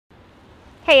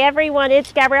Hey everyone,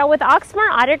 it's Gabrielle with Oxmoor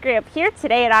Auto Group here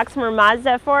today at Oxmoor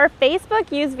Mazda for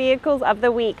Facebook Used Vehicles of the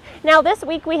Week. Now this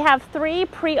week we have 3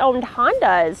 pre-owned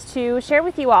Hondas to share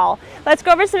with you all. Let's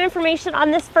go over some information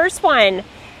on this first one.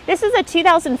 This is a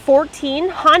 2014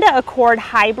 Honda Accord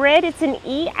Hybrid. It's an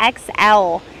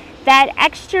EXL. That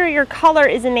exterior color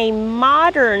is in a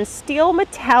modern steel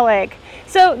metallic.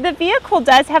 So the vehicle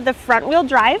does have the front wheel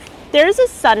drive. There's a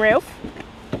sunroof.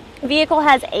 The vehicle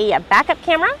has a backup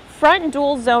camera, front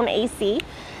dual zone AC.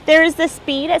 There is the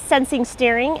speed sensing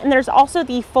steering, and there's also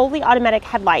the fully automatic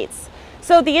headlights.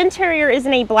 So the interior is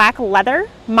in a black leather.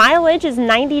 Mileage is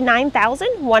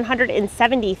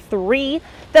 99,173.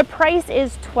 The price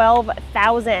is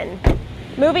 $12,000.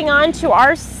 Moving on to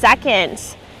our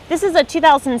second. This is a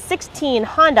 2016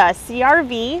 Honda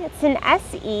CR-V. It's an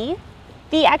SE.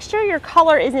 The exterior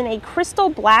color is in a crystal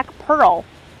black pearl.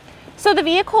 So the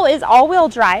vehicle is all-wheel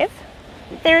drive.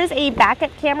 There is a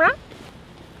backup camera.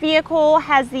 Vehicle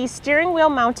has the steering wheel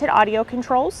mounted audio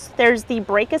controls. There's the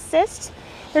brake assist.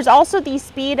 There's also the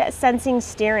speed sensing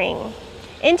steering.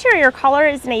 Interior color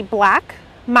is in a black.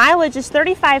 Mileage is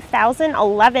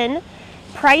 35,011.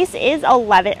 Price is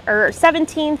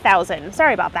 $17,000.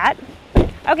 Sorry about that.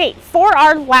 Okay, for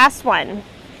our last one.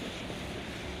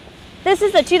 This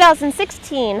is a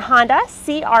 2016 Honda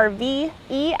CR-V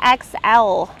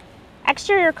EXL.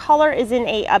 Exterior color is in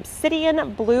a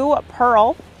obsidian blue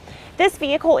pearl. This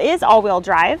vehicle is all-wheel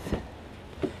drive.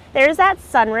 There's that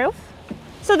sunroof.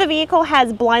 So the vehicle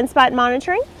has blind spot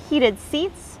monitoring, heated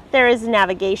seats, there is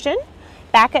navigation,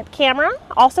 backup camera,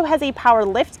 also has a power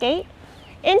lift gate.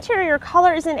 Interior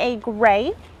color is in a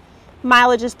gray.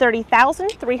 Mileage is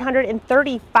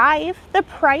 30,335. The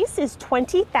price is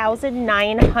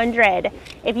 $20,900.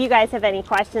 If you guys have any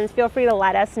questions, feel free to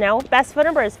let us know. Best phone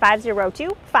number is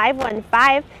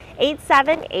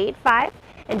 502-515-8785.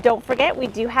 And don't forget, we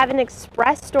do have an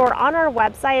express store on our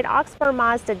website,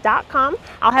 oxmoormazda.com.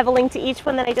 I'll have a link to each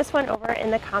one that I just went over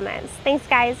in the comments. Thanks,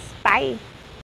 guys. Bye.